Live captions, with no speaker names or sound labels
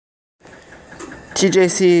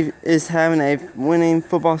TJC is having a winning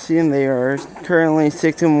football season. They are currently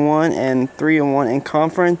 6-1 and 3-1 in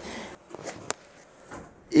conference.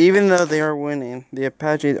 Even though they are winning, the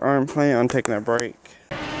Apaches aren't planning on taking a break.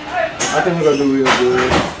 I think we're going to do real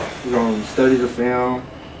good. We're going to study the film,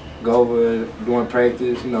 go over it, doing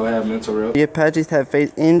practice, have mental reps. The Apaches have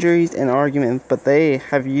faced injuries and arguments, but they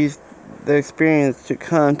have used the experience to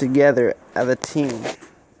come together as a team.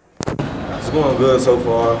 It's going good so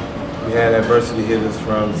far. We had adversity hit us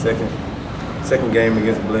from the second game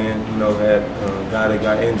against Blinn. Had a guy that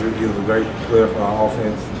got injured. He was a great player for our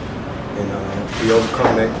offense, and we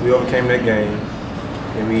overcame that game.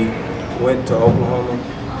 And we went to Oklahoma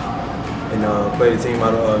and played a team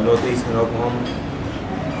out of Northeastern Oklahoma.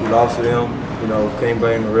 We lost to them. Can't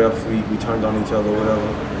blame the refs. We turned on each other, whatever.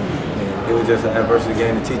 And it was just an adversity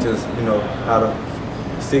game to teach us, how to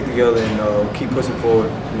stick together and keep pushing forward,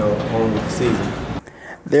 on with the season.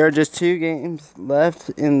 There are just 2 games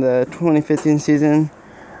left in the 2015 season.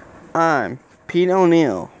 I'm Pete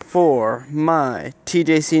O'Neill for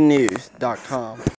myTJCnews.com.